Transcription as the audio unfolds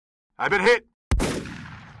I've been hit. They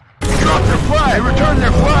dropped their flag. They returned their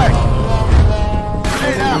flag.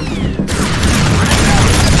 Grenade out.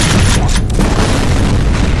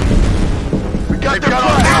 We got their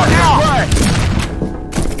flag.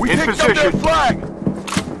 We picked up their flag.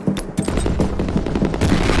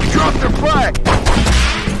 We dropped their flag.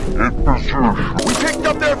 We picked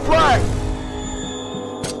up their flag.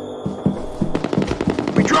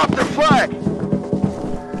 We dropped their flag.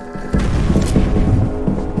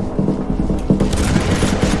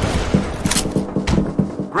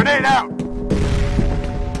 Grenade out.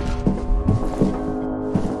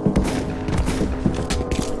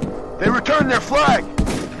 They returned their flag.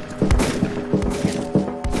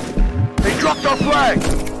 They dropped our flag.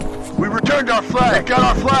 We returned our flag. They got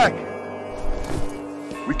our flag.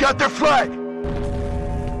 We got their flag.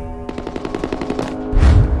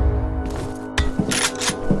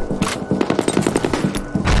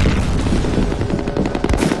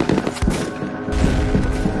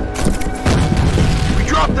 We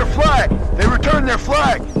dropped their flag. They returned their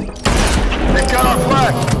flag. They got our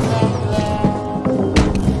flag.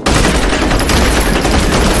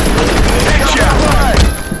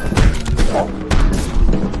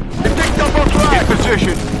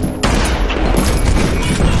 Position.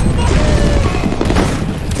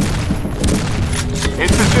 In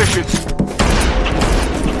position.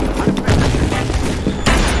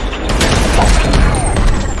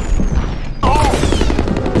 Oh!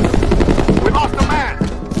 We lost a man.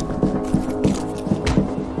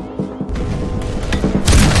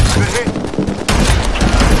 Hit.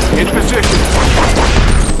 In position.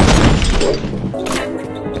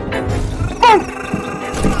 Move!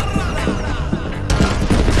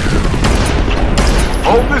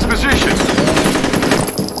 Hold this position.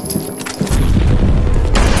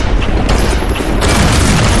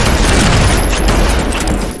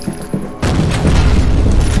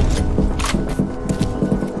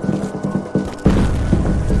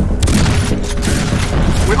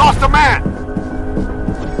 We lost a man.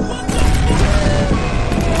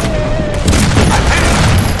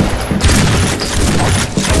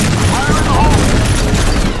 Fire in the hole.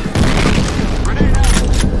 Grenade out.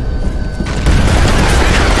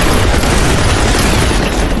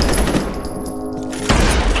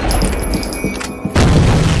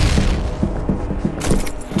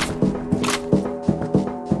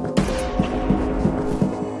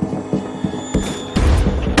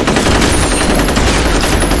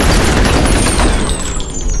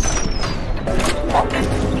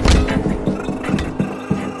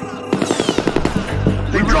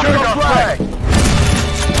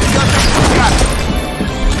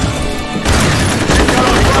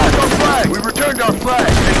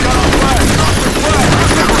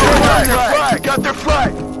 Got their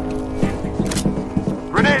flag!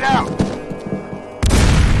 Grenade out!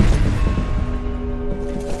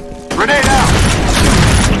 Grenade out!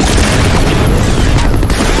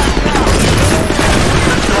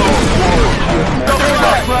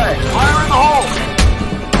 Flag! Fire in the hole!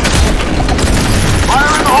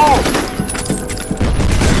 Fire in the hole!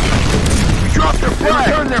 We dropped their flag!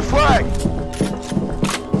 They returned their flag!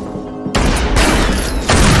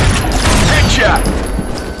 Headshot!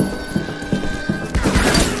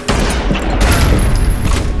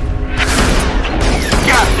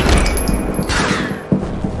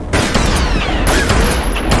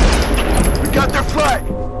 Flag!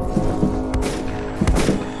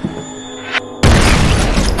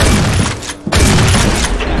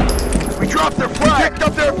 We dropped their flag! We picked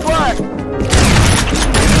up their flag! We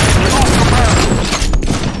lost the man!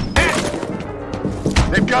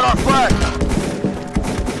 They've got our flag!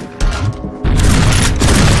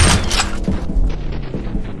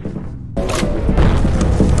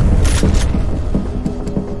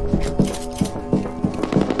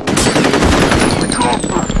 We dropped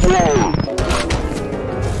their flag!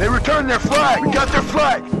 They returned their flag! We got their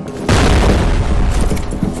flag!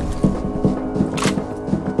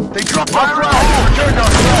 They dropped our flag! They returned our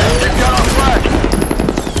flag! They've got our flag!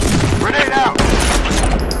 Grenade out!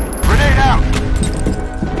 Grenade out!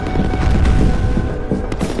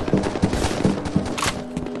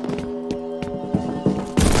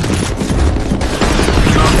 They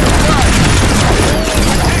dropped their flag!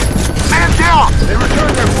 Man down! They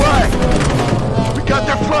returned their flag! We got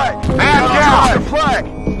their flag! Man down! Their flag!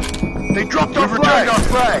 They dropped our flag! Our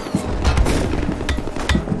flag!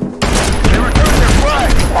 They returned their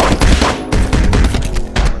flag!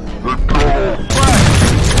 Flag!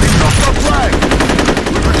 They dropped our flag!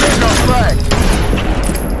 We returned our flag!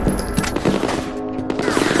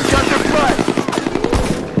 We got their flag!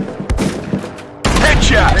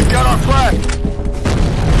 Headshot! They got our flag!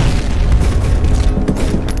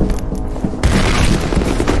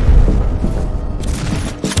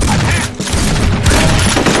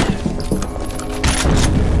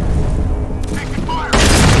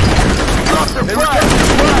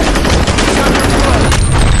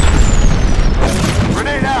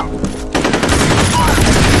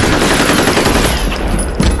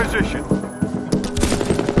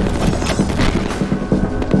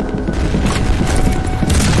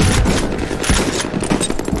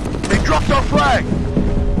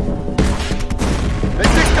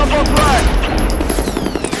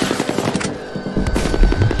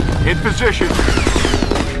 position.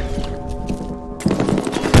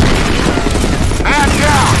 Man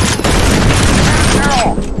down. Man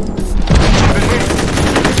down.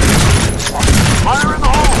 Fire in the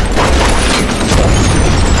hole.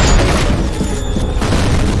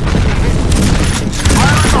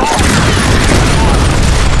 Fire in the hole.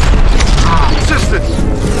 Assistance.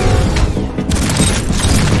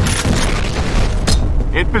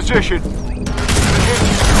 In position.